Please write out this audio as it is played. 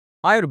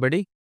Hi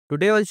everybody,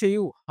 today I'll show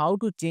you how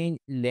to change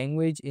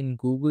language in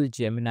Google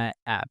Gemini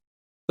app.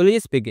 So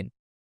let's begin.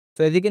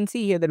 So as you can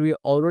see here that we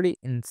are already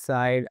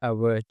inside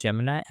our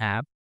Gemini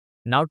app.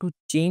 Now to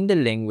change the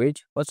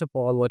language, first of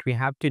all what we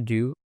have to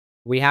do,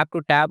 we have to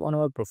tap on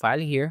our profile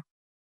here,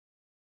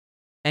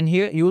 and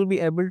here you will be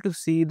able to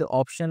see the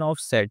option of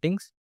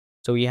settings.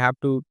 So we have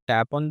to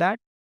tap on that,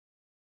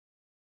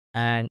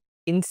 and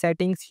in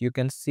settings you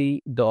can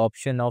see the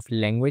option of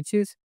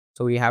languages.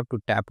 So we have to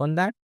tap on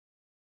that.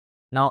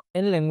 Now,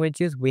 in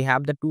languages, we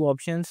have the two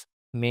options,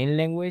 main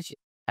language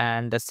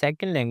and the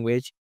second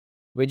language,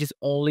 which is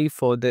only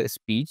for the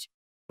speech.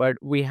 But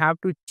we have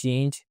to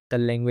change the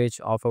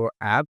language of our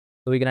app.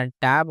 So we're going to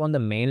tap on the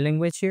main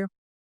language here.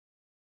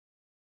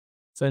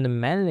 So in the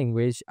main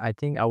language, I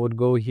think I would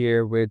go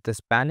here with the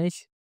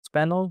Spanish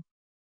panel.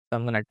 So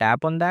I'm going to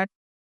tap on that.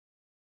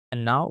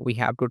 And now we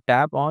have to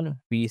tap on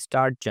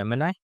Restart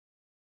Gemini.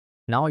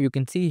 Now you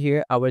can see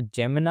here our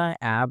Gemini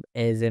app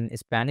is in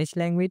Spanish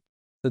language.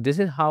 So this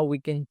is how we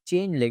can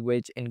change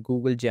language in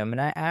Google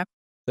Gemini app.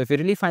 So if you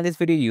really find this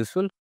video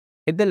useful,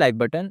 hit the like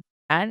button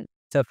and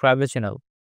subscribe the channel.